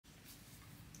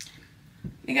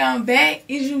Nigga, I'm back.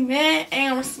 Is you mad?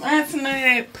 Ain't responding to none of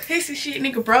that pussy shit.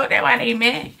 Nigga broke. That's why they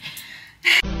mad.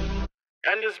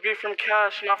 And this be from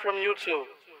Cash, not from YouTube.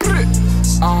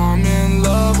 I'm in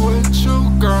love with you,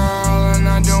 girl, and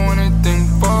I do anything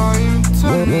for you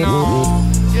to know.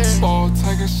 Oh,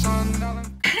 take a shot.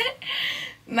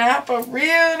 Nah, for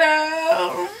real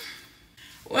though.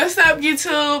 What's up,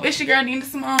 YouTube? It's your girl Nina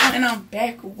Simone, and I'm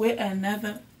back with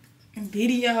another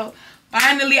video.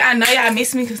 Finally, I know y'all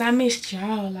missed me because I missed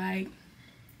y'all. Like,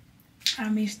 I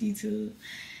missed YouTube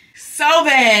so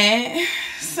bad.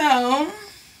 So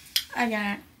I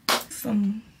got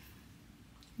some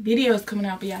videos coming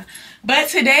out for y'all. But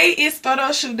today is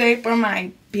photo shoot day for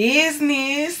my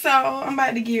business. So I'm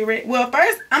about to get ready. Well,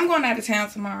 first, I'm going out of town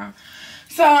tomorrow.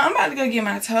 So I'm about to go get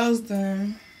my toes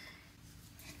done.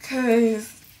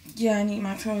 Cause, yeah, I need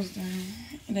my toes done.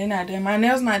 They're not done. My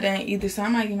nails not done either. So I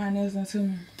might get my nails done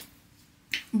too.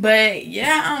 But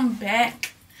yeah, I'm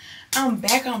back. I'm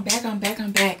back. I'm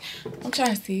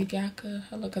trying to see if y'all could.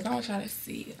 Hello, cause I'm trying to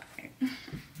see.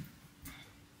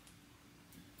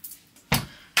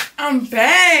 I'm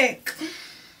back.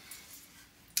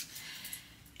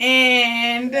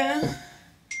 And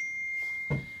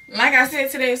like I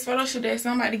said, today is photo shoot day,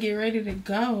 so I'm about to get ready to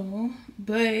go.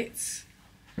 But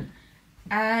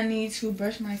I need to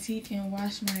brush my teeth and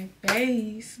wash my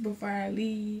face before I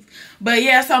leave. But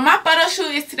yeah, so my photo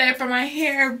shoot is today for my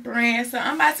hair brand. So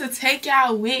I'm about to take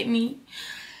y'all with me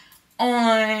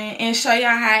on and show y'all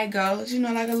how it goes. You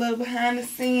know, like a little behind the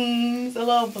scenes, a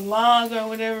little vlog or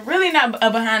whatever. Really not a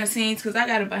behind the scenes, because I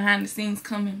got a behind the scenes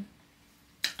coming.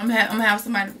 I'm gonna have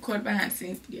somebody record a behind the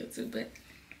scenes video too, but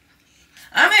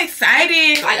I'm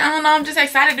excited. Like, I don't know, I'm just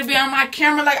excited to be on my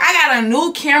camera. Like, I got a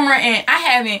new camera and I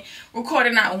haven't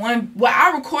recorded not one. Well,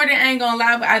 I recorded, I ain't gonna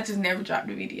lie, but I just never dropped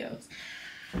the videos.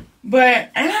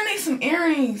 But, and I need some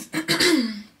earrings.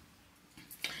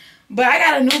 But I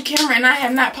got a new camera and I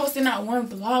have not posted not one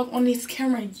vlog on this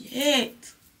camera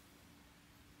yet.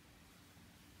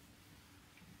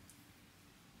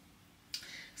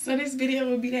 So this video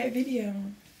will be that video.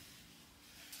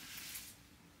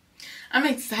 I'm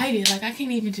excited. Like, I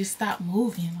can't even just stop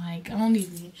moving. Like, I don't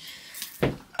even.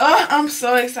 Oh, I'm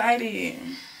so excited.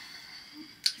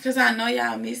 Because I know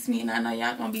y'all miss me. And I know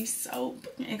y'all going to be so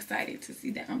excited to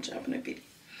see that I'm dropping a video.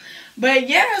 But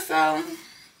yeah, so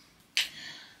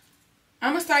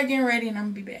I'm going to start getting ready and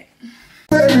I'm going to be back.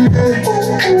 I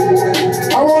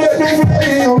won't let them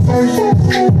play in your face.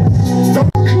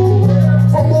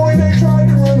 From when they tried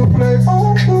to run the play.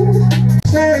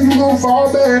 Saying you gon' fall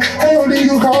back. Ain't no need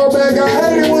you call back. I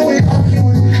hate it when we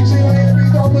argue. See like every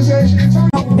conversation.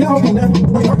 I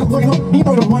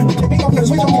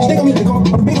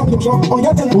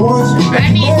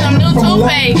need some new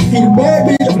toothpaste.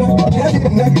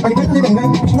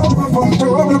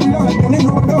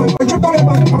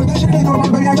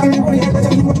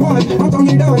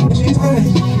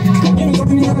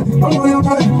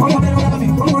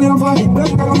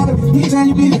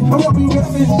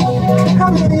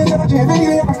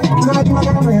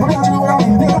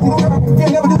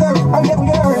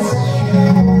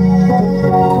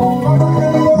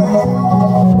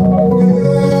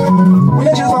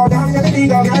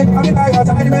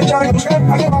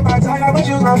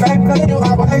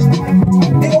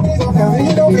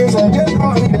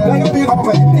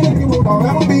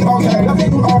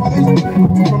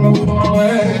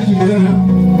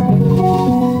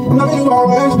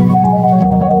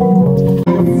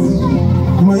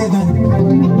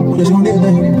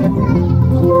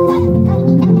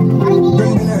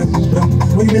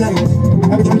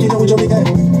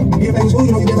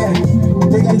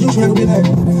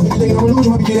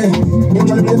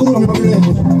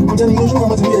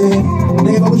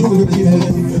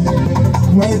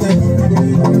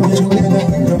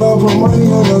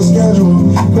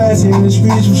 In the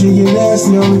streets, you should get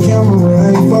nasty on the camera. I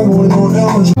ain't fucking with no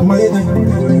else.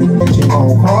 She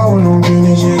gon' call when I'm doing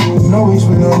this shit. No, we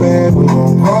spin up bad, we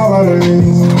gon' call out of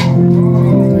this.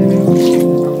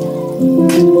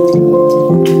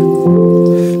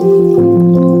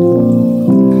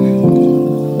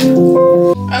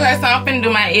 Okay, so I'm finna do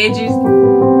my edges. A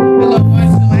little more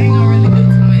too. I ain't gonna really do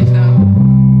too much though,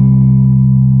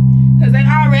 cause they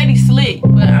already slick.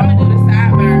 But I'm gonna do the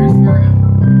sideburns for real.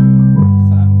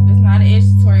 So it's not an edge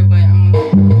tutorial, but I'm gonna.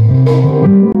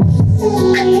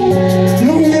 You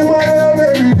can get my love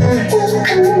every day.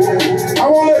 I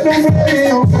won't let them play in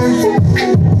your face.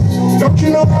 Don't you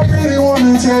know I really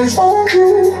wanna taste you?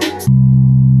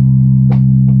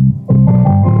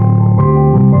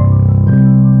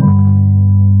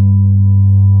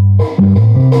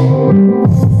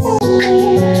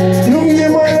 You can get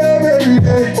my love every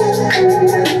day.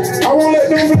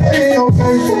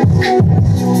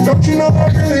 know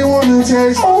I really wanna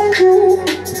taste on you.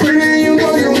 Pretty, you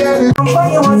know you got it. I'm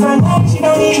fucking with her name, she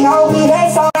don't even know me.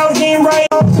 That's all I was getting right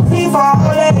up to be for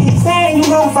all that. You saying you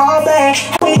gon' fall back.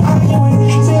 We arguing,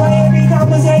 see like every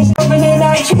conversation. But then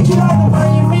I treat you like a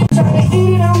one you mean. Trying to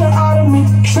eat on the ottoman.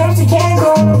 Trips to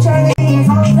Cancun, I'm trying to eat.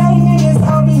 All day niggas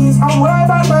obvious. I'm worried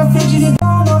about my future, you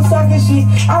don't know sucker shit.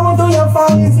 I went through your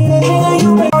phone and see the nigga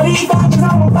you been. All these factors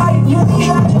I'm about it. You need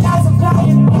like a nice supplier.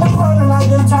 And I'm running like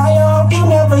a tire. You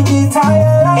never get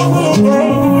tired like me, yeah.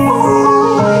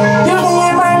 You can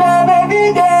get my love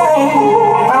every day.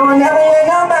 I will never let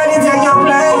nobody take your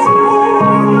place.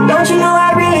 Don't you know I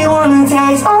really wanna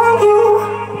taste on you?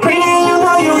 Pretty, you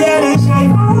know you got a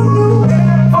shape on you.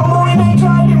 For when they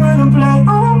try to run and play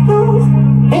on you.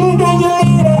 Anything you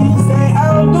need and you say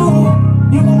I'll do.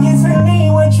 You can get to me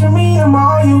what you mean, I'm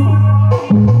all you.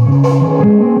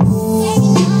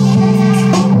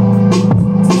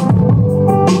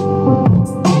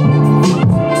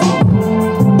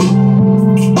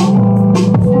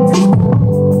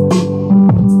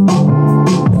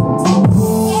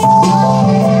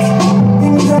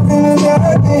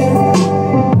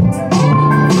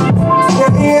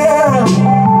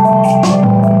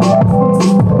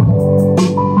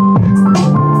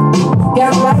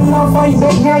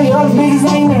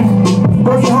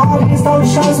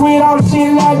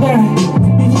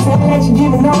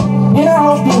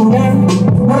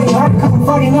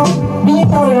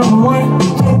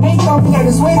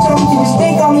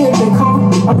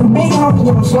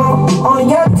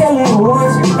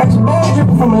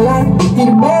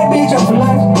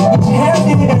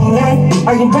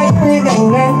 I can pay for it,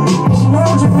 ain't that? She know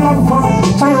I'm dripping like a pump.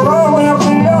 Turn around when I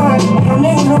put it on. Your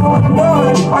niggas know what I'm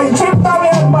doing. All you tripped out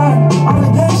with that butt. All the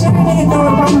good shit a nigga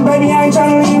doing. Promise, baby, I ain't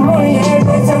tryna leave you ruin your head.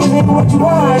 They tell me, nigga, what you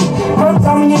want. Come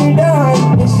tell me, get it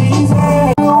done. And she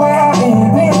said, you where I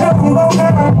am. Nigga, nothing gon'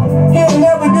 come. He'll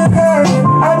never do curve.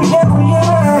 I'll be there for you.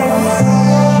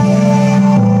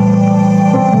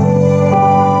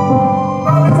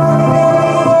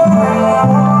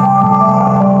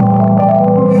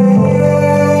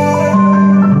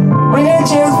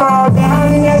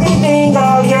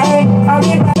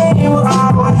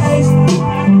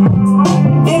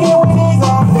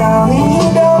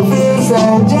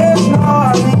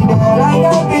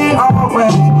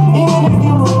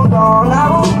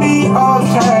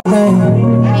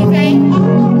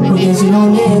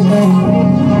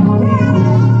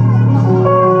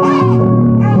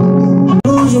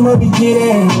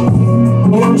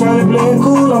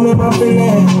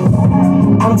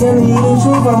 I'm telling you the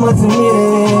truth, I must admit it.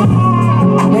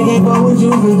 They can't go with you,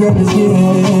 cause girl, it's getting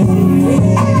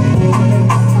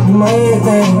you my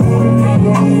everything,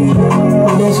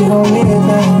 but that shit don't mean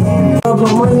anything. I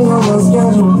put money on my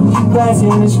schedule. Classy in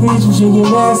the streets, you should get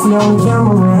nasty on the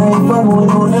camera. I ain't fucking with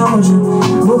no amateur.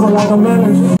 Moving like a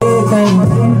manager, everything.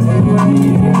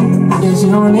 But that shit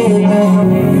don't mean anything.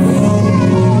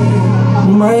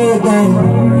 You my everything,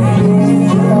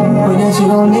 but that shit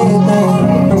don't mean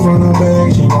anything.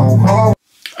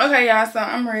 Okay, y'all, so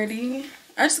I'm ready.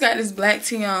 I just got this black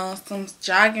tee on, some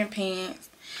jogging pants,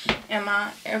 and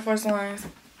my Air Force Ones.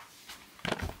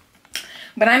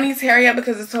 But I need to hurry up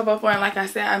because it's 12:04, and like I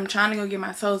said, I'm trying to go get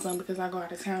my toes done because I go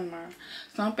out of town tomorrow.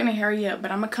 So I'm finna hurry up,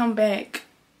 but I'm gonna come back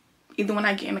either when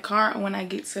I get in the car or when I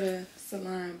get to the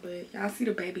salon. But y'all see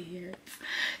the baby hairs.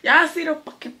 Y'all see the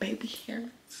fucking baby hairs.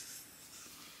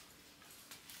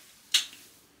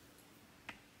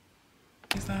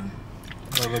 So.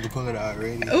 I'm about to pull it out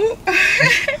already. Ooh.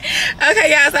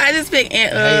 Okay, y'all, so I just picked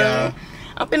it up.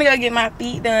 I'm finna go get my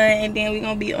feet done, and then we're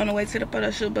gonna be on the way to the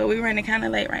photo shoot. But we're running kind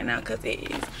of late right now because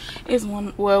it's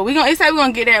one. Well, it say we're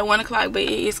gonna get there at 1 o'clock, but it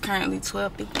is currently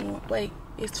 12:51. Wait,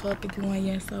 it's 12:51.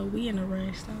 Yeah, so we in a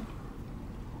rush. So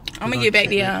I'm gonna get back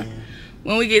to y'all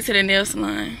when we get to the nail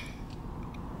salon.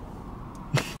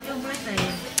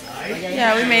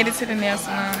 Yeah, we made it to the nail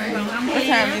salon. What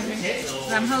time is it?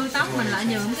 Làm hư tóc mình lại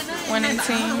nhuộm cái đó. 1 and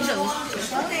 10.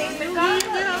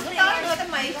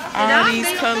 All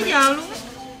these colors.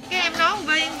 Cái em nói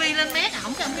Vi lên mét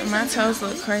ổng cầm cái. My toes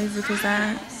look crazy because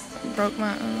I broke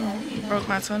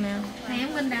my toenail. Này em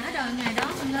Vinh đã rồi, ngày đó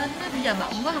mình lên á, bây giờ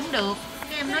bận quá không được.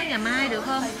 Cái em nói ngày mai được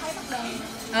không?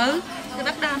 Ừ, cái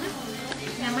bắt đơn á.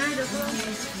 Ngày mai được không?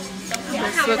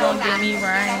 Still gonna get me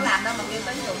right.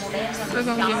 Still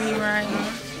gonna get me right.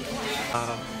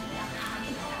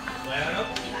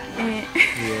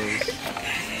 Yes.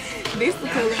 This is the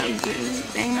color I'm getting.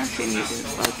 Dang, my shit needs to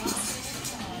focus.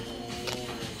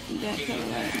 That color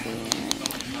right there.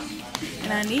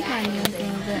 And I need my nails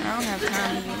done, but I don't have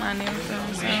time to get my nails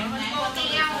done, so.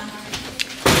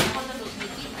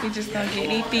 We just gonna get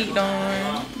these feet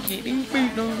done. Get these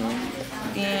feet done.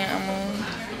 Then I'm gonna...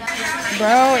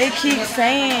 Bro, it keeps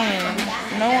saying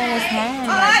no one was home.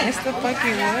 Like, it's the fuck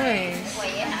it was.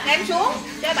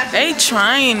 They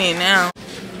trying it now.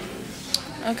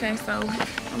 Okay, so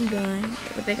I'm done.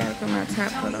 But they gotta put my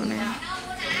top coat on there.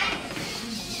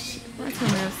 My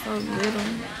toenails so little.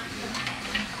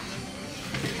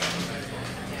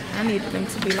 I needed them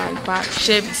to be like box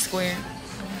Chevy square.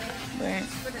 But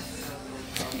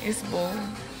it's bull.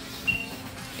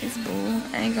 It's bull.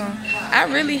 I ain't gonna. I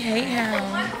really hate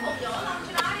how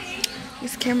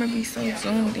this camera be so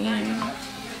zoomed in.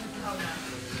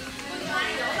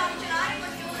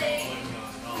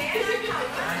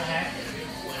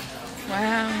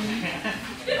 Wow.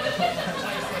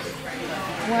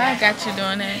 Why I got you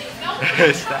doing that?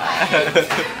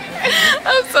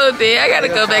 I'm so dead. I gotta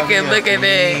go back and look at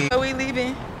that. So we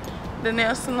leaving the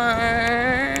nail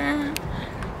salon.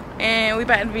 And we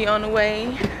about to be on the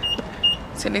way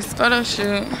to this photo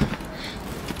shoot.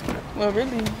 Well,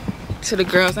 really, to the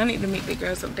girls. I need to meet the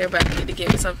girls up there, but I need to get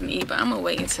me something to eat. But I'm gonna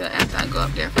wait until after I go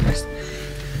up there first.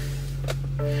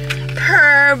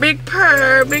 Purr, big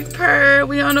purr, big purr.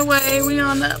 We on the way. We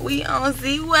on the way. I'm on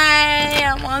the way.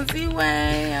 I'm on the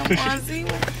way.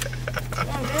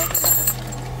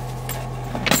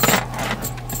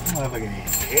 Motherfucking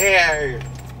hair.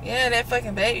 Yeah, that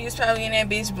fucking baby was probably in that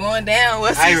bitch blowing down.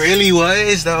 I really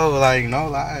was though, like no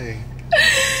lie.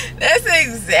 That's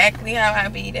exactly how I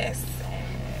be. That's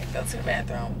sad. Go to the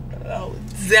bathroom. Blow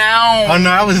down. Oh no,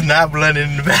 I was not blowing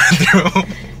in the bathroom.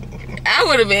 I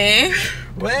would have been.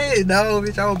 Wait, no,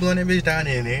 bitch, I was blowing that bitch down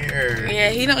in there. Yeah,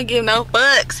 he don't give no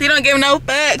fucks. He don't give no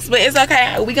fucks, but it's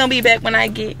okay. We gonna be back when I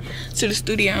get to the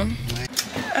studio.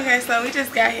 Okay, so we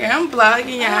just got here. I'm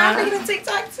vlogging, y'all. I'm making a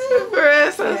TikTok too.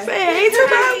 Bruh, so say hey to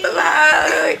my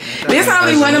vlog. This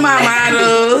only one of my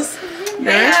models.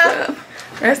 The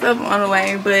rest of them on the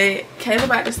way, but Kayla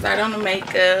about to start on the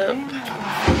makeup.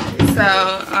 So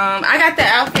I got the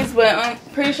outfits, but I'm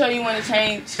pretty sure you want to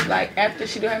change like after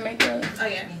she do her makeup. Oh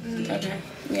yeah. Okay,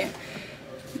 yeah.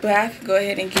 But I can go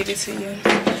ahead and give it to you.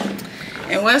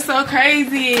 And what's so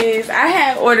crazy is I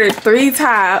had ordered 3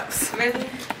 tops. Really?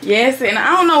 Yes, and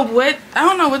I don't know what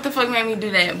the fuck made me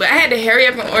do that, but I had to hurry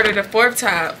up and order the 4th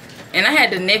top, and I had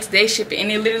the next day ship it,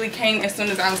 and it literally came as soon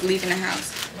as I was leaving the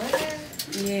house. What?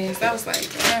 Yes, I was like,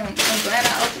 damn, I'm glad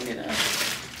I opened it up.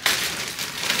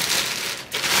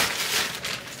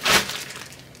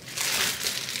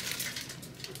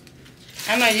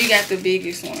 I know you got the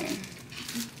biggest one.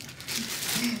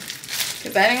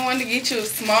 Cause I didn't want to get you a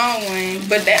small one.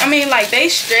 But they, I mean, like, they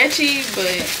stretchy,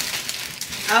 but...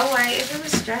 Oh, wait. If it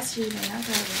was stretchy, then I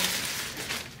probably...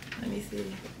 Let me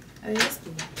see. Oh, that's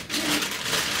cool.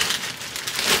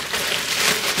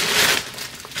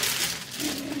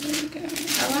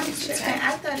 Oh, I'm tripping.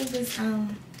 I thought it was,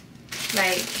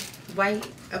 like, white,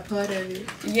 a part of it.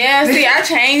 Yeah, see, I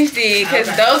changed it. Because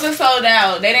those are sold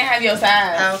out. They didn't have your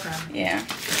size. Oh, okay. Yeah.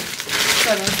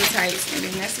 So those the tights, and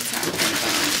then that's the top one.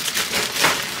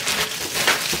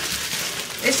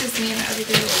 It's just me and the other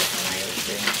girl or somebody else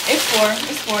too. It's 4.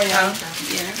 It's 4, y'all.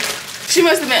 Okay. Yeah. She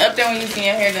must have been up there when you was getting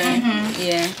your hair done.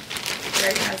 Yeah.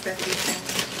 Very nice that we found.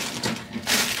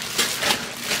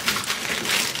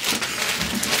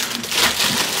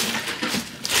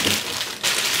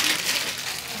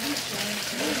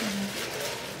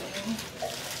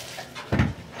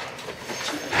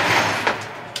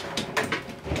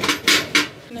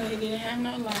 No, they didn't have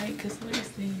no light, because what is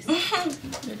these?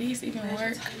 Do these even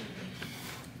work?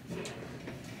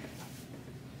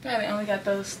 Probably only got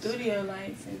those studio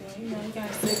lights, and then, you know, you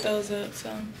gotta set those up, so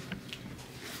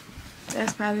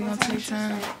that's probably gonna take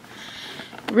time.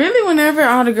 Really, whenever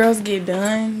all the girls get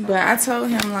done, but I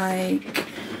told him, like,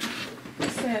 I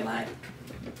said, like,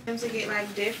 Them to get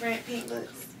like different pink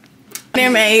looks. they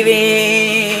made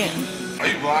it. Are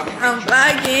you vlogging? I'm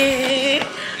vlogging.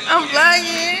 I'm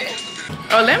vlogging.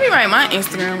 Oh, let me write my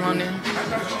Instagram on there.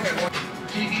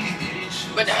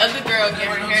 But the other girl getting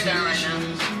her hair done right now.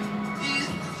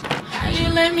 How you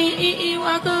let me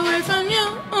walk away from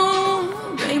you,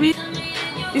 ooh, baby?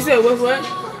 You said what?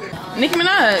 Nicki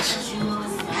Minaj.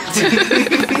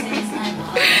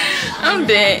 I'm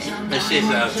dead. That shit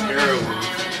sounds terrible.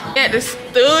 Yeah, the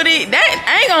studio. That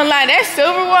I ain't gonna lie, that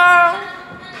silver wall.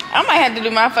 I might have to do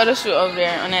my photo shoot over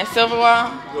there on that silver wall.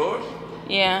 Yours?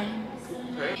 Yeah.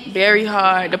 Very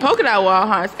hard. The polka dot wall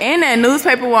hard. And that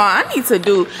newspaper wall. I need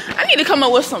to come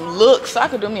up with some looks so I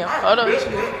could do me a photo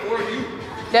shoot.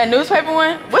 That newspaper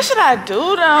one? What should I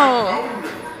do though?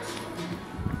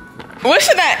 What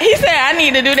should I? He said I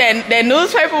need to do that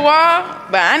newspaper wall,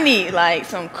 but I need like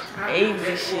some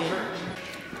crazy shit.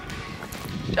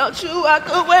 Don't you walk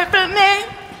away from me.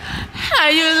 How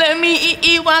you let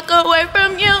me walk away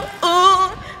from you? Ooh,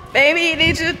 baby,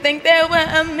 did you think there were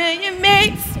a million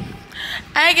mates?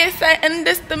 I guess I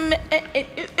understand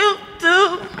you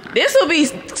too. This will be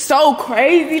so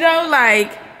crazy though,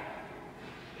 like.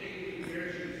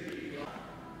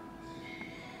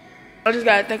 I just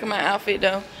gotta think of my outfit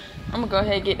though. I'm gonna go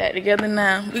ahead and get that together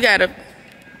now. We gotta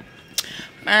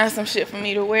find some shit for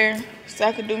me to wear so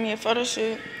I could do me a photo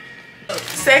shoot.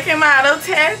 Second model,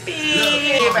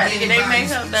 Taffy. About to get their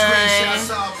makeup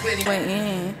done. Went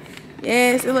in.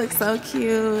 Yes, it looks so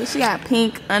cute. She got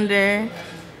pink under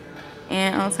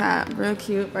and on top. Real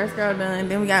cute. First girl done.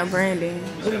 Then we got Brandon.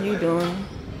 What are you doing?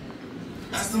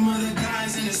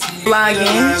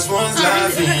 Vlogging.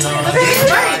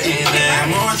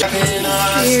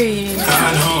 Period.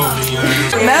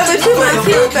 No, but you look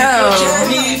cute though.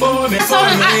 So I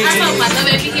told my little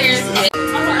baby here.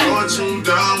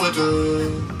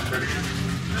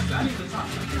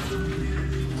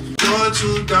 You're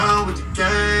too down with the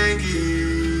gang.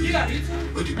 You got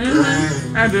YouTube? With the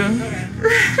gang. I do.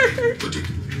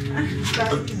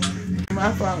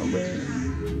 My fault,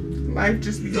 man. Life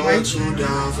just be like too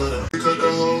down for the because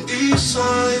the whole east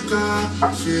side girl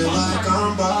feel like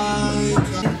I'm by.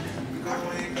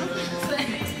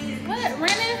 What,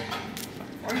 Rennie?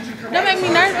 That make me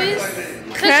nervous.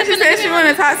 Cause she said she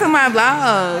wanna talk to my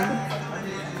vlog.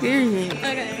 Period.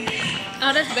 Okay.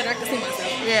 Oh, that's better. I can see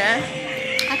myself. Yeah.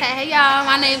 Okay, hey y'all.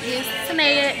 My name is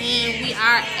Tanea, and we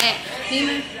are at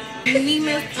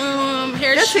Nina's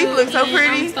hair Your shoot. teeth look so and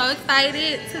pretty. I'm so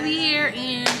excited to be here,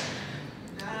 and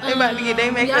They about to get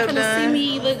their makeup y'all gonna see done.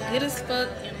 me look good as fuck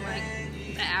in like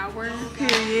an hour. To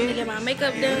Period. get my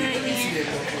makeup done.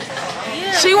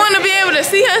 Yeah. She wanna be able to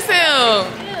see herself.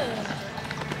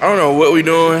 Yeah. I don't know what we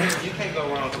doing.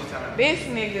 This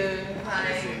nigga.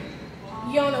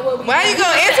 You don't know what we Why you doing.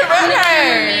 gonna interrupt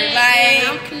her? I'm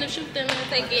Like, finna shoot them and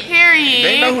take it. period.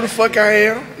 They know who the fuck I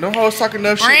am. Them hoes talking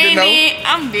enough shit to know. Brandon,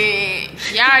 I'm dead.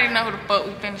 Y'all already know who the fuck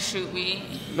we finna shoot with.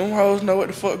 Them hoes know what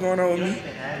the fuck going on with me.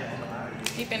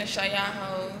 He finna show y'all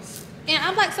hoes. And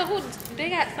I'm like, so who? They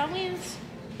got sew-ins?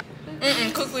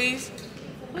 Cookies.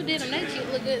 Who did them? They cute,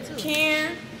 look good too.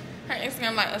 Ken, her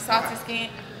Instagram like a salty skin.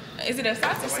 Is it a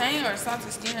salty stain or a salty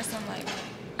skin or something like that?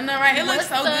 I know, right? It looks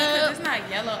so good because it's not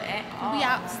yellow at all. We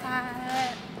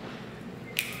outside.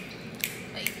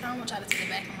 Wait, I don't want y'all to see the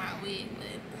back of my wig, but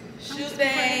Shoot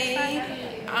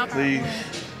day. Please.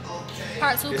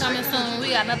 part 2 coming soon. We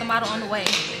got another model on the way.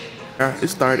 It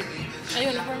started. Are you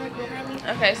in the front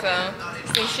row? Okay, so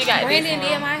see, she got Brandon this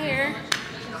did one. my hair.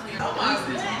 I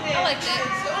like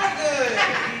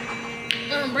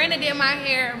that. Brandon did my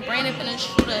hair. Brandon finna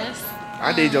shoot us.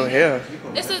 I did your hair.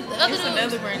 It's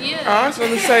another Brandon. Yeah. I was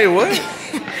gonna say what?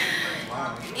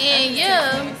 And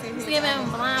yeah, see him in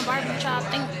blind Barbie, what y'all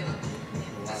think?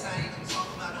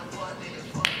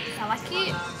 I like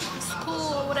it. It's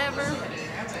cool or whatever.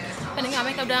 Finna get my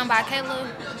makeup done by Kayla.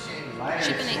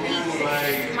 She finna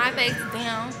eat my face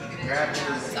down.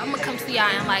 So I'm gonna come see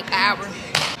y'all in like an hour.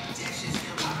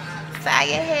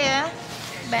 Fire hair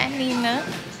by Nina.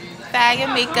 Fire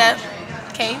makeup.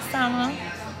 K Summer.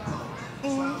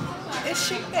 It's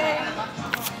shit bag.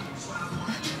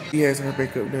 He has her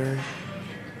makeup done.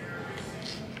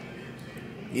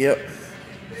 Yep.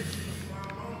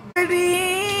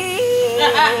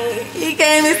 He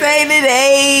came and say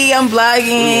today I'm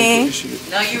vlogging.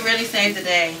 No, you really saved the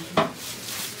day.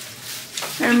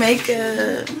 Her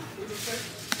makeup.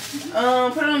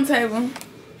 Put it on the table.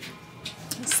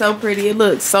 So pretty. It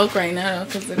looks soaked right now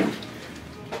because of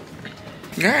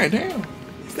God damn.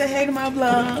 Say hey to my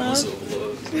vlog.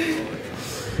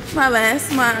 My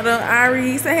last model,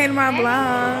 Ari. Say hey to my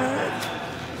vlog.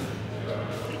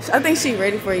 I think she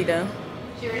ready for you though.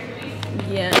 She ready for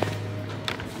me? Yeah.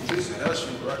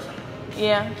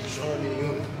 Yeah.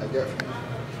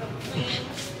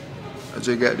 I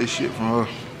just got this shit from her.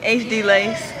 HD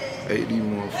lace. HD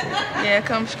motherfucker. Yeah,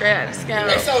 come straight out the scalp.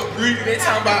 They so greedy. They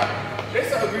talking about.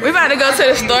 We about to go to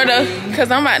the store though, cause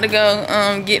I'm about to go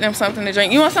get them something to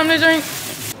drink. You want something to drink?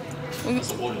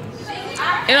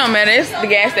 It don't matter. It's the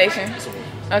gas station.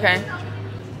 Okay.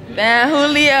 Down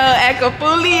Julio,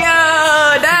 Acapulco.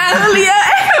 Down Julio,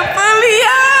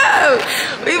 Acapulco.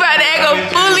 We about to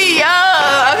Acapulco.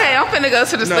 Okay, I'm finna go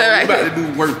to the store right we about quick. to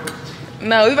do work.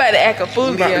 No, we about to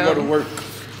Acapulco. We about to go to work.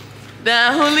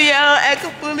 Down Julio,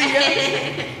 Acapulco.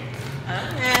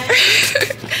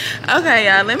 Okay,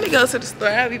 y'all, let me go to the store.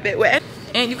 I'll be back. Wait,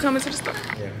 and you coming to the store?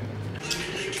 Yeah.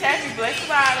 Taffy, bless the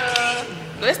bottle.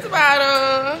 Bless the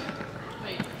bottle.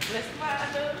 Bless the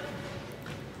bottle.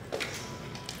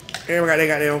 Everybody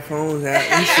got their own phones out.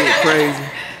 This shit crazy.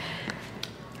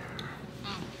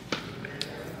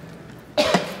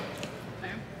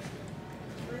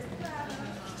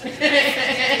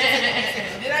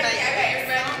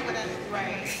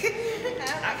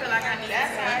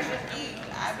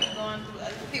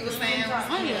 He was saying,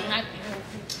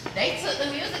 They took the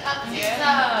music off TikTok.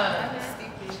 that was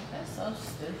stupid. That's so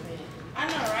stupid. I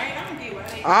know, right? I don't get why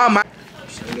they. Oh my.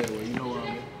 Stay that way, you know what I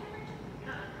mean?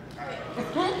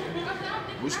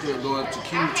 We still doing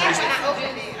tequila tasting.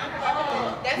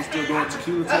 We still doing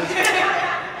tequila tasting.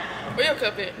 Where your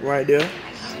cup at? Right there.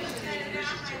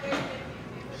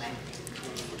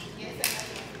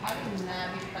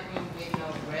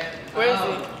 Where is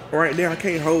it? Right there. I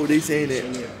can't hold this in it.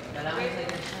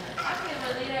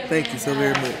 Thank you so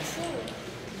very much.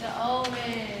 The old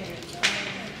man.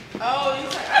 Oh, you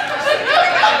talking about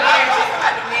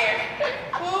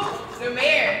the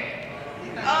mayor?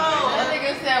 Oh, That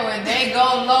nigga said when they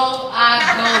go low, I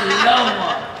go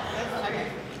lower.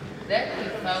 That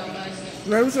is so funny.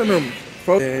 Like, what's in them?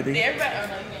 Daddy. everybody. Oh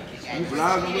no, you You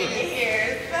vlogging with me?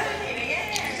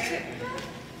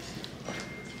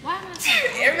 Why am I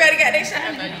Everybody got their shot.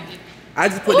 I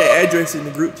just put that address in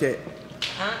the group chat.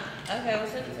 Huh? Okay, well,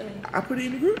 send it to me. I put it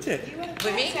in the group chat.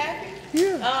 With me?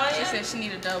 Yeah. Oh, She yeah. said she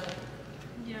need a double.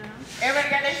 Yeah. Everybody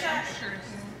got their shot.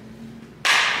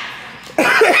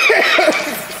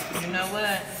 You know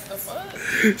what? The fuck?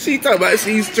 She talking about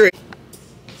she's straight.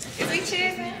 Is he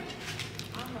cheering?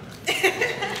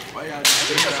 Why y'all just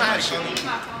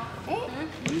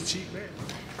You cheap man.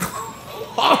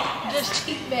 Just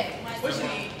cheat back. What you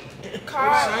need?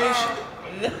 Card.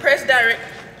 Press direct.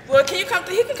 Well, can you come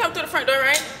through? He can come through the front door,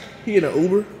 right? He in an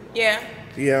Uber? Yeah.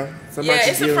 Yeah. Somebody Yeah, should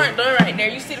it's the give front him. door right there.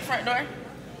 You see the front door?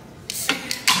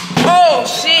 Oh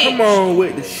shit! Come on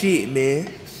with the shit,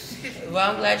 man.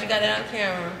 Well, I'm glad you got it on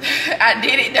camera. I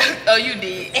did it. Oh, you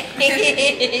did.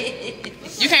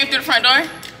 You came through the front door?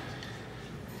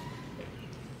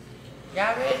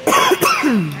 Y'all ready?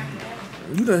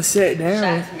 You done sat down.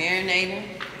 Shots marinating.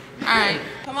 Alright.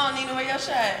 Come on, Nina, where your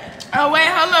shot? Oh, wait,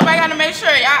 hold up. I gotta make sure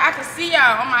I can see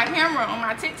y'all on my camera, on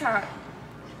my TikTok.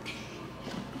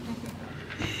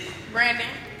 Brandon.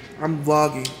 I'm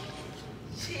vlogging.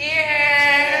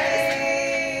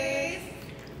 Cheers.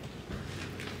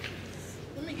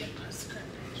 Let me get my skirt.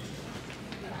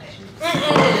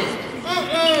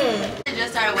 I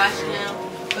just started watching them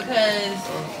because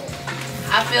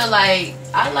I feel like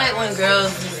I like when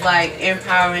girls is like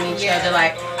empowering each other.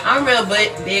 Like I'm real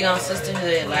big on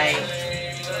sisterhood. Like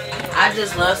I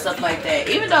just love stuff like that.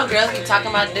 Even though girls be talking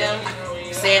about them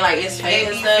saying like it's fake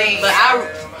and stuff, but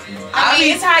I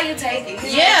mean it's how you take it.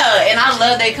 yeah, and I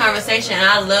love their conversation. And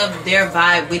I love their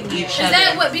vibe with each other. Is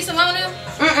that what be Simone them?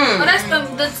 Oh, that's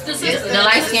the sister. The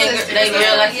light skin, they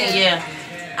real light skin, yeah.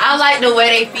 I like the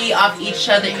way they feed off each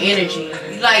other energy.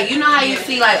 Like, you know how you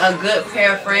see like a good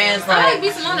pair of friends, I like like be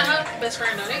Simone and her best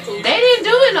friend though. They cool. they didn't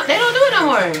do it. They don't do it no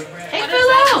more. They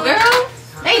fell out, girl.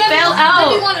 They fell They out.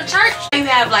 be going to church. You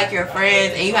have like your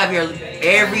friends and you have your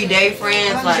everyday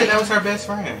friends. Like that was her best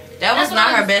friend. that was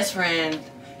not her best friend.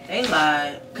 They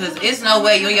lied. Cause it's no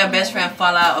way you and your best friend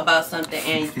fall out about something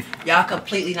and y'all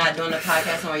completely not doing the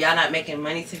podcast no more. Y'all not making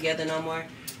money together no more.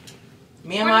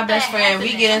 Me and my best friend,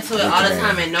 we get into it all the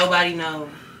time and nobody knows.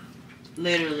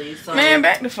 Literally. So Man,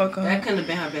 back the fuck up. that couldn't have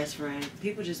been her best friend.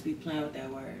 People just be playing with that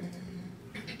word.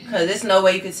 Cause there's no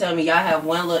way you can tell me y'all have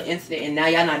one little incident and now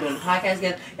y'all not doing the podcast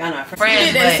together. Y'all not You friends.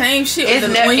 did that but same shit it's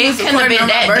with never- when you it was couldn't have recording been on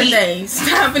my that deep. birthday.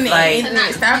 Stopping it, Like- ending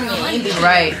it, stopping it, ending it.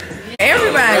 Right.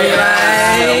 Everybody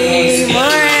like,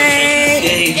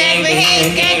 boy.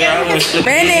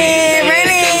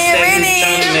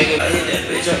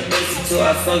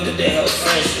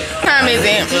 Time is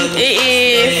it?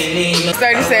 It is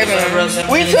 37.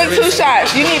 We took 2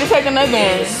 shots. You need to take another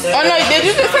one. Oh no, did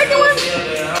you just take one?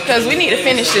 Because we need to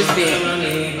finish this bit.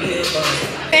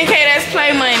 10K, that's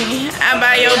play money. I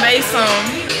buy your base song.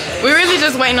 We're really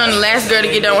just waiting on the last girl to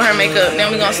get done with her makeup.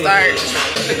 Then we're gonna start.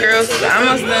 The girls are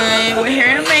almost done with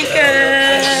hair and makeup.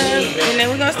 And then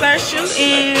we're gonna start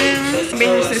shooting. I've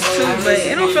been here since 2, but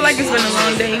it don't feel like it's been a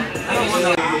long day.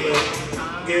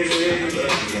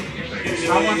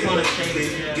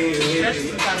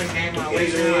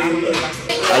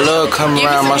 I love coming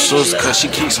around my sister because she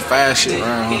keeps some fast shit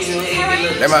around her.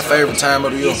 That's my favorite time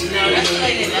of the year.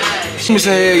 She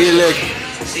say, "Hell yeah, lucky."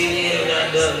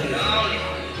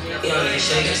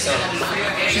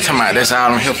 She talking about that's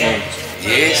all I'm here for.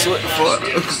 Yes, what the fuck?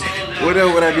 What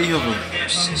else would I be here for?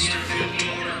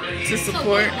 To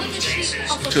support.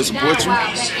 To support you?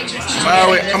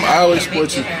 I'm always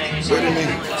support you. What do you mean?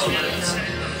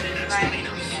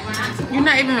 You're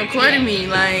not even recording me,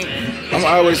 like. I'm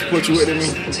always support you. What do you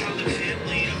mean?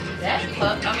 That's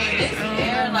fuck. I mean, this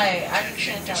hair, like, I just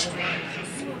can't tell the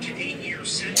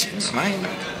I ain't know.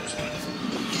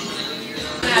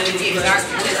 have to get dark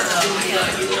for this stuff.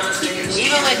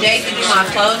 Even when Jason do my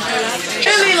closure,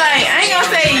 Really, like, I ain't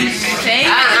gonna say shame.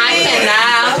 I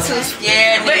cannot. I'm too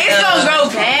scared. But it's gonna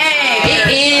go bad. It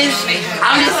is.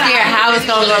 I'm just scared how it's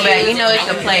gonna go bad. You know it's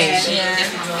a play. Yeah.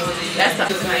 That's a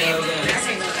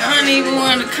I don't even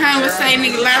want to conversate,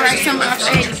 nigga. Lie right to my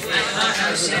face.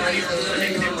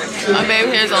 My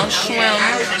baby hair's on swim.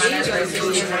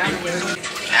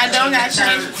 I don't got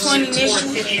change for 20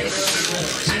 niggas.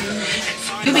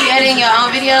 You be editing your own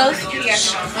videos?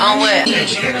 On what? I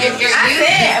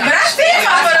said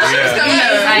my Photoshoot's coming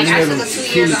up. We having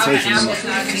tequila tasting.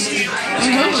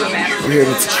 We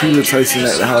having tequila tasting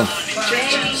at the house.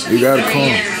 You gotta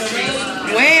come.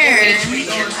 Where?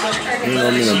 You know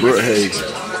what I mean? A Brookhaven.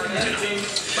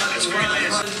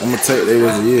 I'm gonna take that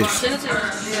as a yes.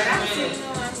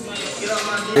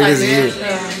 It is a yes.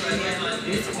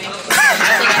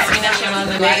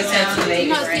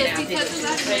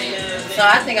 So I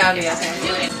think I'll be okay.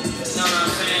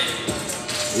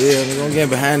 Yeah, nigga, I'm getting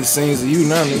behind the scenes of you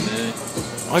now,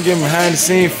 nigga. I'm getting behind the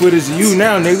scenes footage of you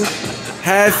now, nigga.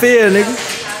 How it feel, nigga?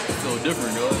 So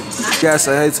different, though. You gotta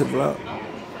say hey to the vlog.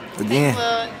 Again.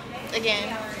 Again.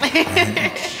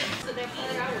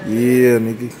 Yeah,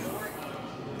 nigga.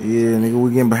 Yeah, nigga,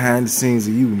 we getting behind the scenes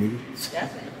of you, nigga.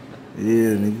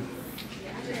 Yeah, nigga.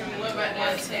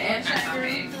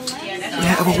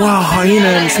 Yeah, but wow, hyena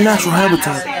in its natural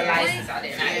habitat.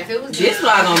 This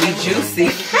vlog gonna be juicy.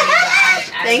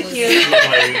 Thank you.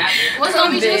 What's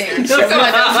gonna be juicy? All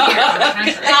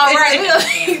right, we gonna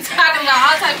be talking about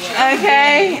all types of shit.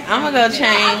 Okay, I'm gonna go I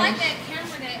change. like that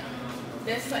camera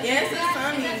that. Yes, it's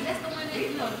funny.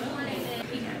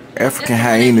 African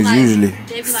hyenas usually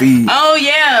feed. Oh,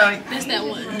 yeah. That's that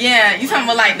one. Yeah, you talking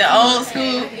about like the old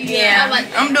school? Yeah. I like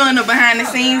that. I'm doing the behind the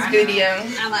scenes video.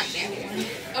 I like that one.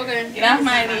 Okay. Get off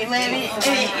my knee, let me.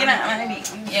 Get off my knee.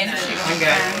 Yeah, this shit gonna be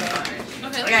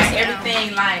fine. Okay. I got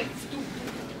everything like.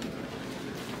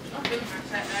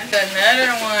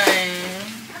 Another one.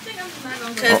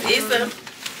 Cause it's a.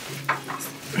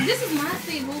 This is my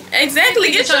seat, boo.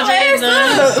 Exactly, get your ass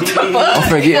up. I'm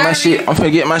finna get my shit. I'm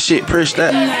finna get my shit pressed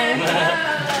out.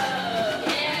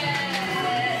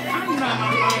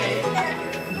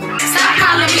 Stop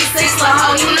calling me sister,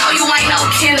 ho. You know you ain't no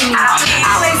killing me.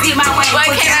 Always get my way. What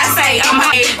can I say?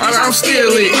 I'm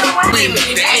still lit. They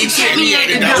ain't check me at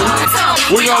the door.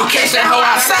 We gon' catch that hoe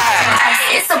outside.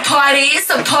 It's a party, it's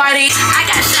a party. I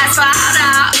got shots for all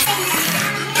out.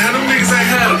 Damn, them niggas ain't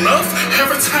had enough.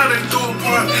 Every time they do a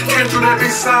part, can't do that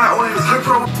bitch sideways.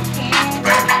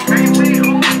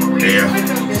 Yeah.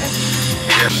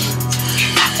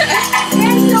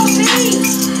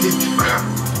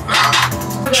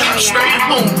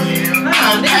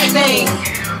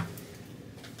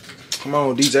 Come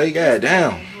on, DJ,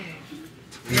 goddamn.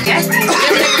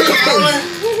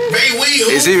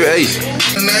 It's even Ace.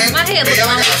 My head looks long.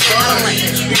 I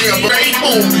don't like it.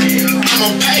 I'm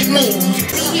on pack move.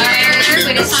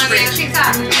 With this on there,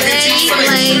 TikTok.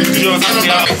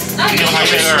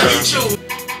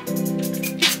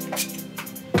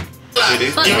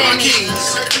 Fuck that.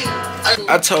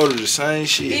 I told her the same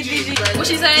shit. What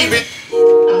she saying?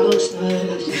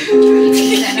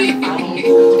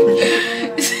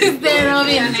 There on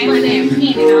me.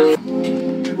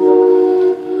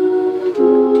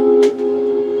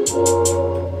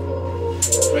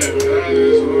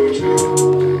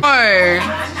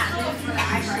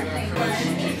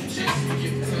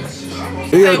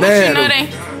 Do your What you know dad. they?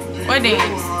 What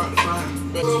dance?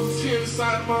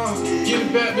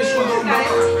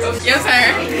 Yes, sir.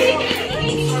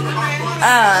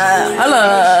 Hello.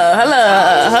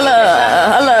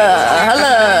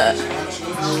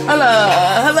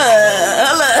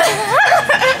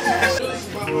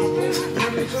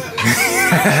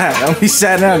 Don't be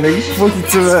sat down, nigga. Fuck you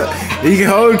to that. You can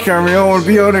hold the camera. You don't want to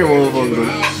be on that motherfucker.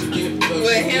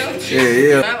 With him?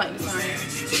 Yeah. I like the song.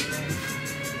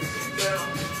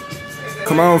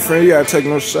 Come on, friend. You gotta take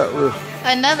no shot, bro.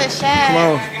 Another shot. Come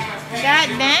on. God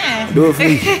damn. Do it for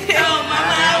me.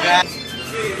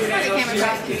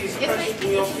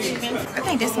 I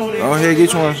think this one. Go ahead,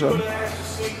 get you one shot. No,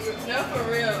 for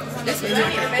real. This is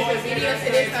make a video to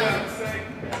this song.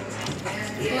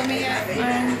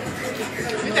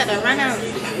 You gotta run out.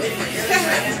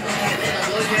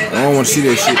 I don't want to see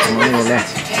that shit. I ain't gonna lie.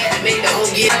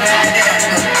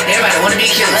 Everybody wanna be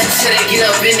killed until they get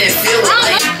up in that field.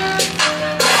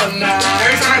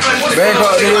 Back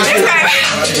up, nigga.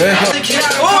 Back up.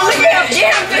 Oh, look at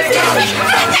him.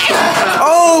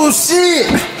 Oh,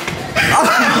 shit.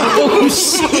 Oh,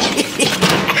 shit.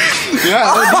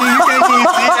 Yeah, OG, you can't even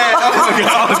see that.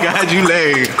 Oh, God, you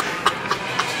laid.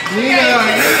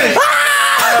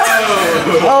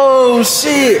 Oh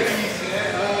shit!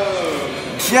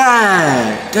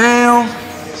 God damn!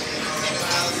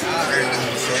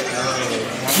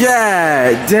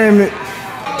 God damn it!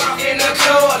 In the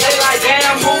club, they like,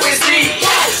 damn, who is he?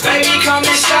 Baby, come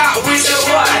and shop, we said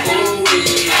what?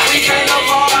 We can't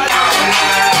afford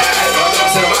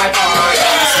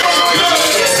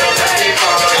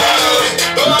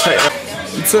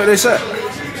You took that shot?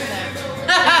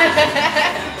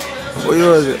 What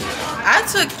yours is it? I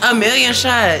took a million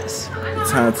shots.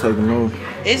 Time to take a move.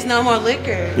 It's no more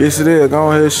liquor. Yes, it is. Go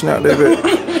ahead and snap that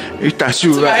back. You thought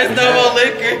you were right. It's no more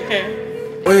liquor.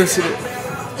 Where is it?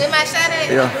 Where my shot at?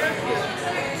 Yeah.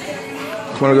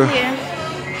 Wanna go? Yeah.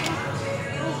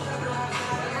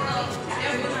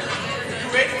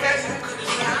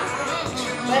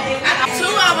 Two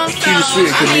of them, Keep it sweet,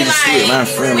 cause need to sweet. My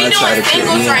friend, we I try doing to kill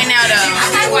singles me. right now, though.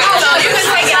 So you can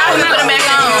take it off and put them back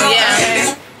on.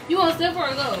 Yeah. You want silver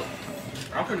or gold?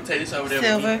 I'm gonna take this over there.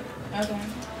 Silver. Okay.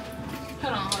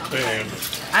 Hold on.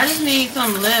 I just need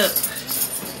some lip.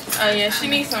 Oh yeah, she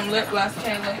needs some lip gloss,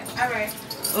 Kayla. Alright.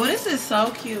 Oh, this is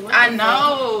so cute. What I the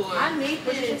know. I need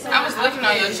this. I was looking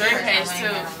on your drink page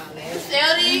too. You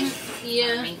sell these?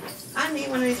 Yeah. fuck? I need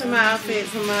one of these for my outfit,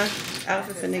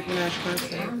 for Nicki Minaj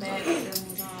concert.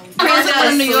 I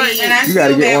was in New York and I You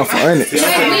gotta get one for Onyx. a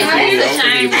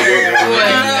chain. What?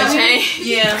 A chain?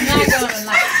 Yeah.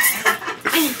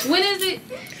 When is it?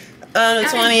 The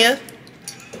 20th.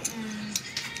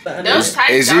 Those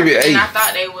tight Exhibit darker than A. I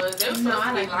thought they was. They was supposed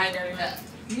to be lighter.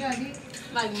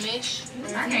 Like mesh.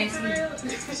 I can't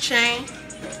see. Chain.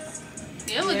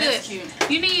 Yeah, it look Yeah, good. that's cute.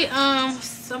 You need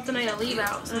something to leave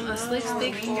out, a slick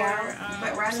stick or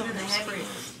something to spray.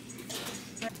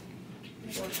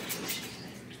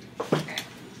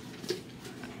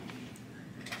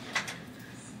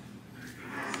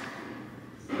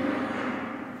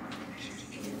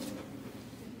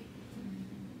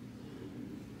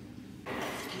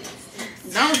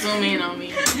 Don't zoom in on me.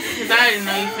 Because I didn't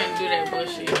know you couldn't do that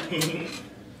bullshit.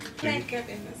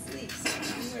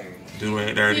 Do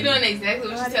it dirty. You're doing exactly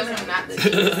what you telling him not to do.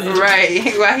 Right.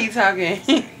 Why he talking?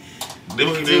 They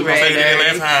was gonna say that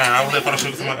last time. I was at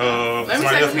Photoshoot Let me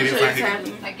somebody take else a made it picture of like this it.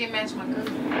 happening. Like it matched my color.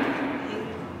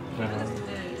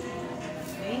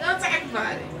 We ain't gonna talk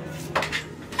about it.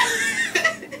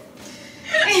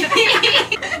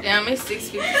 Damn, it's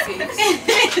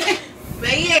 6:56.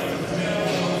 But yeah.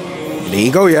 There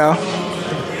you go, y'all.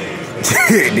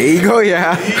 There you go,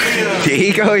 y'all. There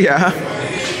you go, y'all.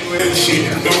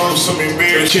 Shit, they want some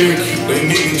embarrassing. They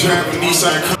need Japanese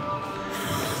psych.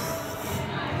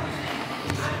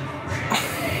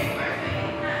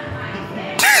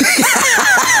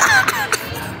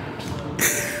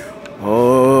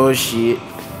 Oh shit.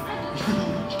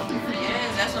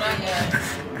 Yes, that's what I got.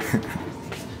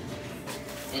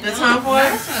 The Tom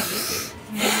Ford?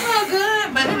 It's not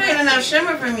good, but it ain't enough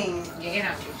shimmer for me.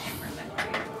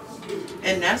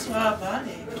 And that's why I bought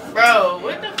it. Bro,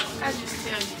 what the fuck I just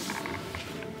tell you?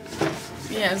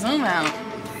 Yeah, zoom out.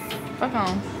 Fuck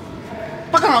on.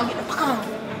 Fuck on, get the fuck on.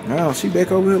 No, she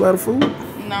back over here by the food.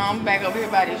 No, I'm back over here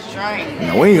by this drink.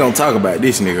 Now, we ain't gonna talk about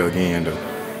this nigga again, though.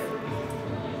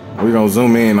 We gonna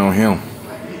zoom in on him.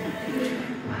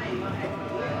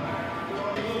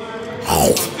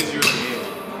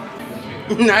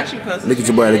 Not you, cuz. Look at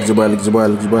your boy, look at your boy, look at your boy,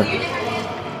 look at your boy.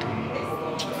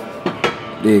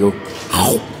 There you go.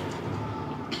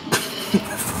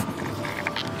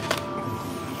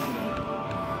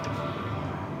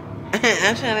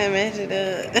 I'm trying to match it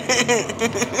up.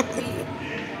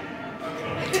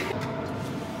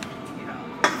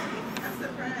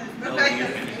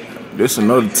 This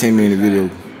another 10-minute video.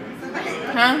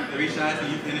 Huh? 3 shots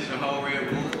and you finish your whole Red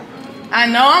Bull. I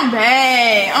know I'm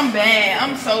bad. I'm bad.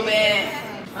 I'm so bad.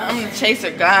 I'm the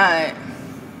chaser god.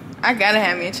 I gotta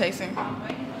have me a chaser.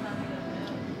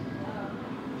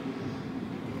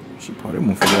 She put that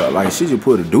motherfucker out like she just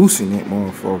put a deuce in that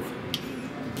motherfucker.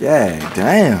 God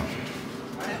damn.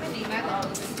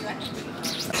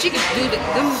 She could do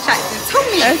them shots to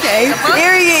me. Okay,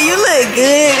 period. You look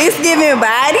good. It's giving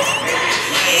body.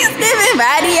 It's giving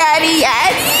body, yaddy,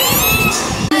 yaddy.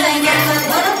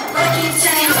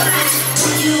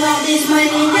 You want this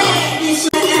money, this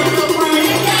shit got to go on it.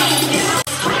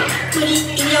 Put it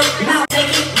in your mouth, make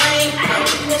it rain.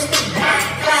 Mr.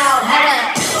 Cloud,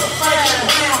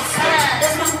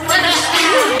 that's my money.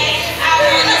 I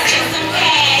wanna see some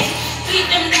cash. Keep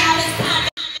them dollars coming.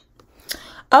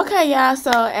 Okay, y'all.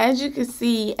 So as you can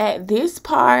see, at this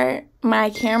part, my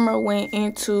camera went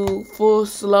into full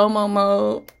slow-mo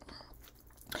mode.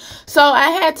 So I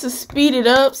had to speed it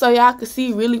up so y'all could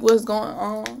see really what's going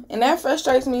on. And that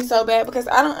frustrates me so bad because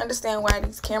I don't understand why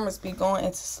these cameras be going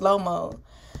into slow mode.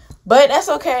 But that's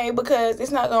okay because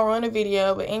it's not gonna ruin the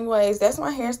video. But anyways, that's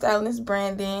my hairstylist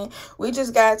Brandon. We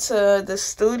just got to the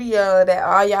studio that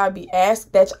all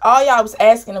y'all was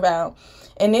asking about.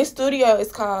 And this studio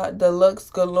is called Deluxe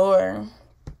Galore.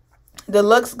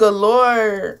 Deluxe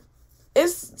Galore.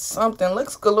 It's something.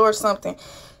 Lux Galore something.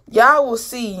 Y'all will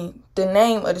see the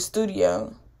name of the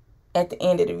studio at the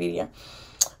end of the video.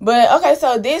 But okay,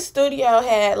 so this studio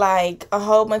had like a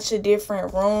whole bunch of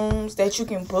different rooms that you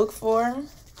can book for.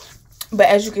 But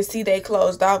as you can see, they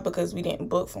closed off because we didn't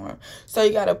book for them. So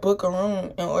you got to book a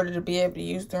room in order to be able to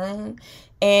use the room.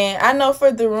 And I know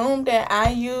for the room that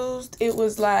I used, it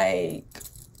was like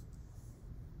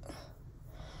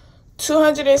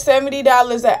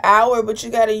 $270 an hour. But you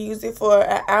got to use it for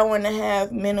an hour and a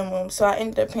half minimum. So I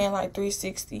ended up paying like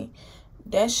 $360.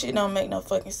 That shit don't make no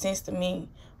fucking sense to me.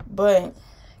 But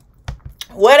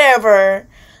whatever.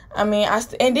 I mean,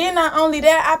 and then not only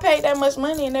that, I paid that much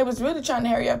money and they was really trying to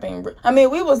hurry up and, I mean,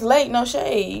 we was late, no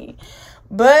shade.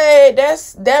 But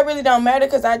that really don't matter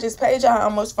because I just paid y'all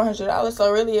almost $400. So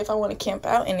really, if I want to camp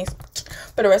out and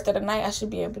for the rest of the night, I should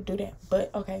be able to do that.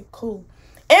 But okay, cool.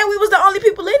 And we was the only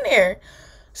people in there.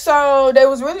 So they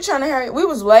was really trying to hurry. We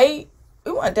was late.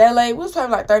 We weren't that late. We was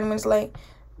probably like 30 minutes late.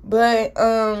 But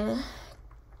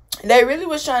they really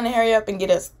was trying to hurry up and get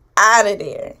us out of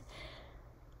there.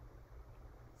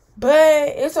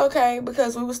 But it's okay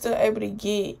because we were still able to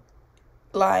get,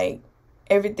 like,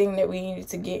 everything that we needed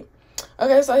to get.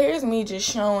 Okay, so here's me just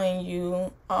showing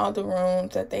you all the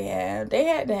rooms that they have. They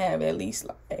had to have at least,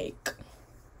 like,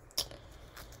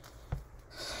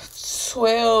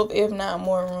 12, if not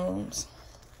more rooms.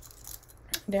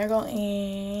 There go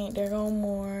Aunt. There go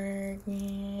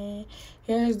Morgan.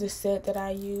 Here's the set that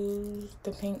I used.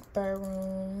 The pink fur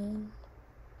room.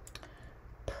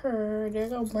 There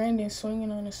go Brandon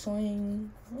swinging on the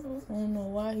swing. I don't know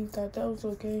why he thought that was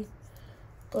okay.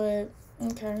 But,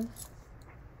 okay.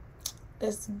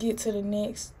 Let's get to the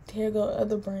next. Here go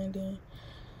other Brandon.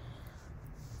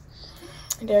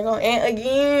 There go Aunt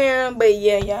again. But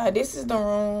yeah, y'all, this is the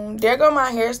room. There go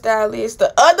my hairstylist.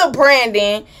 The other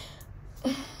Brandon.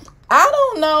 I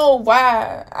don't know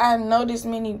why I know this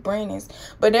many Brandons.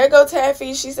 But there go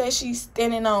Taffy. She said she's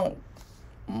standing on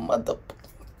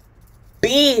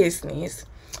business.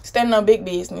 Standing on big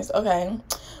business. Okay.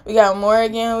 We got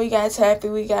Morgan. We got Taffy.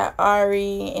 We got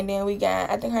Ari. And then we got,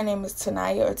 I think her name is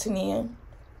Tanaya or Tania.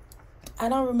 I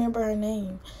don't remember her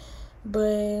name.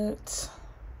 But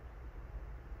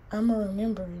I'm going to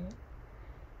remember it.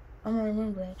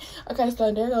 Okay,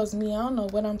 so there goes me. I don't know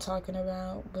what I'm talking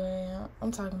about, but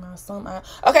I'm talking about something.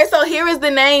 Okay, so here is the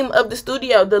name of the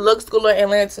studio, Deluxe Galore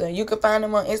Atlanta. You can find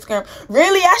them on Instagram.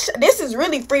 Really, this is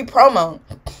really free promo.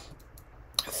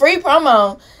 Free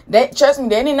promo. Trust me,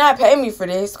 they did not pay me for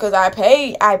this because I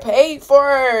paid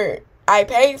for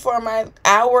my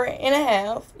hour and a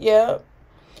half. Yep.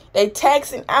 They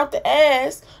taxing out the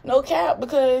ass, no cap,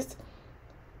 because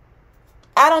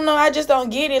I don't know. I just don't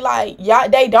get it. Like, y'all,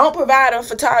 they don't provide a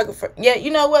photographer. Yeah,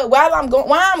 you know what? While I'm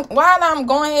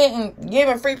going ahead and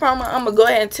giving free promo, I'm gonna go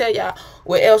ahead and tell y'all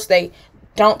what else they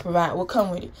don't provide. Will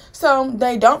come with it. So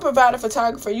they don't provide a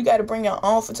photographer. You got to bring your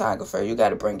own photographer. You got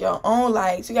to bring your own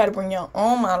lights. You got to bring your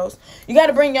own models. You got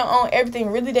to bring your own everything.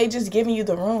 Really, they just giving you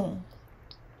the room.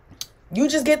 You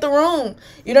just get the room.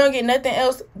 You don't get nothing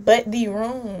else but the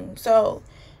room. So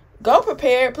go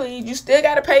prepared, please. You still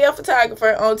got to pay your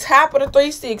photographer on top of the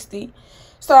 $360.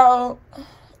 So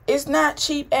it's not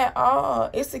cheap at all.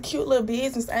 It's a cute little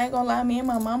business. I ain't gonna lie. Me and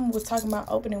my mama was talking about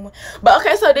opening one. But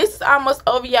okay, so this is almost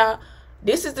over, y'all.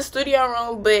 This is the studio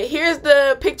room. But here's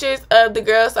the pictures of the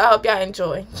girls. So I hope y'all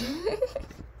enjoy.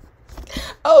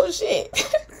 Oh, shit.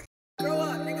 Grow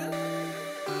up, nigga.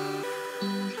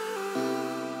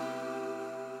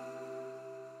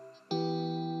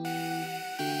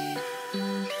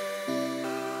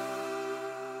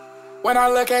 When I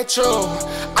look at you,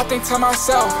 I think to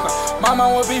myself, mama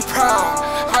will be proud.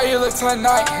 How you look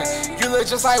tonight, you look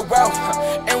just like wealth.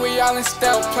 And we all in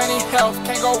stealth, plenty health,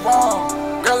 can't go wrong.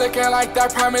 Girl looking like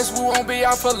that, promise we won't be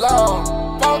out for long.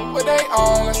 Fuck what they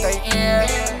own, let's stay in.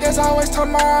 There's always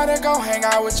tomorrow to go hang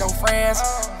out with your friends.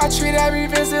 I treat every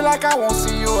visit like I won't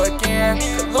see you again.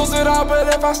 Could lose it all, but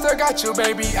if I still got you,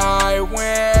 baby, I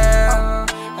win.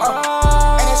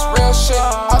 And it's real shit,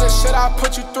 all the shit I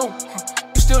put you through.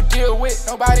 Still deal with,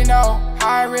 nobody know how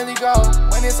I really go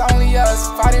when it's only us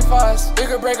fighting for us. We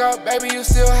could break up, baby, you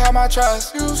still have my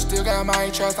trust. You still got my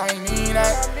trust, I mean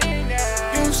that.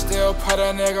 You still put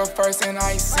a nigga first and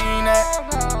I seen that.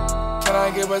 Can I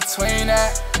get between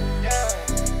that?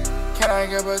 Can I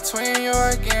get between you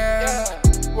again?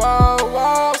 Whoa,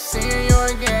 whoa, seeing you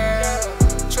again.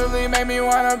 True really make me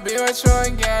wanna be with you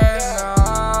again.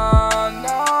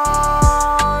 No.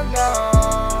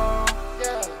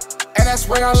 And that's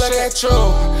when I look at you,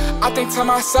 I think to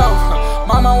myself,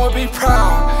 mama would be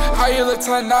proud. How you look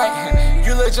tonight,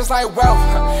 you look just like wealth.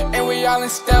 And we all in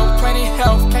stealth, plenty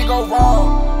health, can't go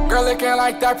wrong. Girl looking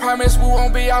like that, promise we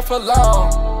won't be out for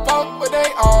long. Fuck what they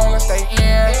own, let's stay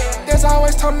in. There's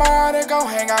always tomorrow to go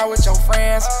hang out with your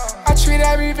friends. I treat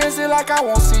every visit like I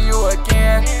won't see you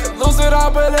again. Could lose it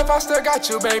all, but if I still got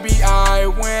you, baby, I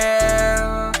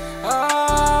win.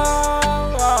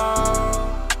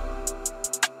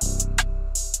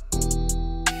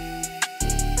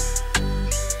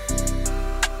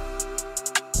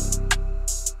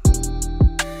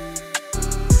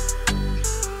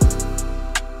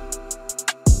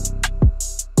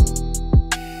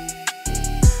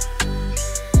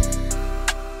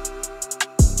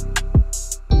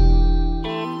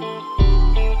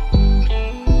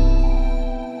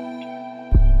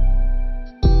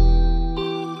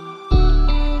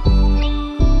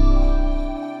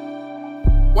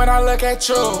 When I look at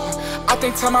you, I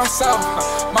think to myself,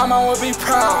 mama would be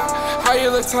proud. How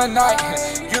you look tonight,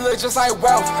 you look just like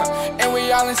wealth. And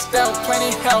we all in stealth,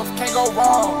 plenty health, can't go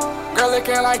wrong. Girl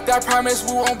looking like that, promise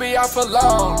we won't be out for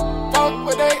long. Fuck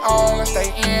what they own, let's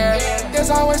stay in. There's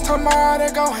always tomorrow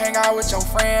to go hang out with your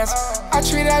friends. I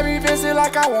treat every visit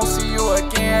like I won't see you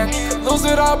again. Could lose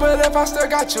it all, but if I still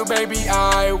got you, baby,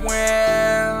 I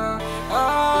win.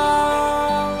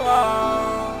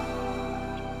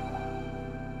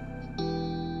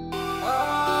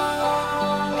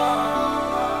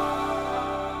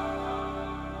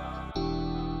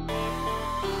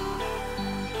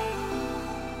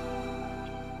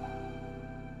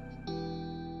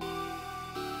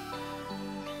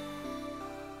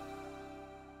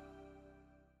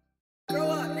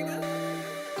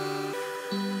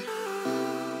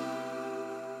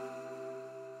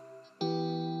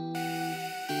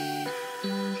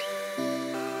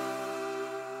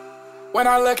 When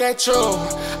I look at you,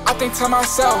 I think to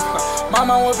myself,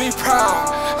 mama would be proud.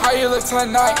 How you look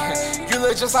tonight, you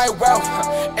look just like wealth.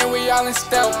 And we all in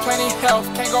stealth, plenty health,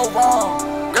 can't go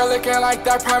wrong. Girl looking like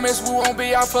that, promise we won't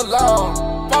be out for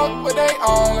long. Fuck what they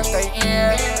own, let's stay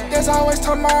in. There's always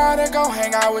tomorrow to go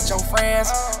hang out with your friends.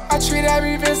 I treat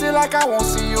every visit like I won't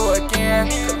see you again.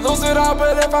 Could lose it all,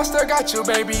 but if I still got you,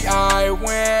 baby, I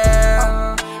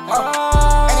win.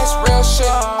 And it's real shit,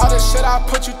 all the shit I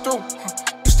put you through.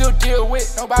 Still deal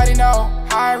with, nobody know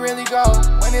how I really go.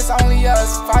 When it's only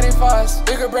us, fighting for us.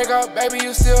 We could break up, baby,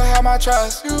 you still have my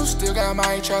trust. You still got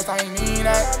my trust, I mean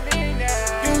that.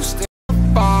 You still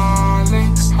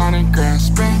falling, 100 grand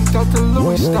spent at the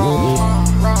Louis store.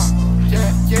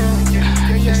 Yeah.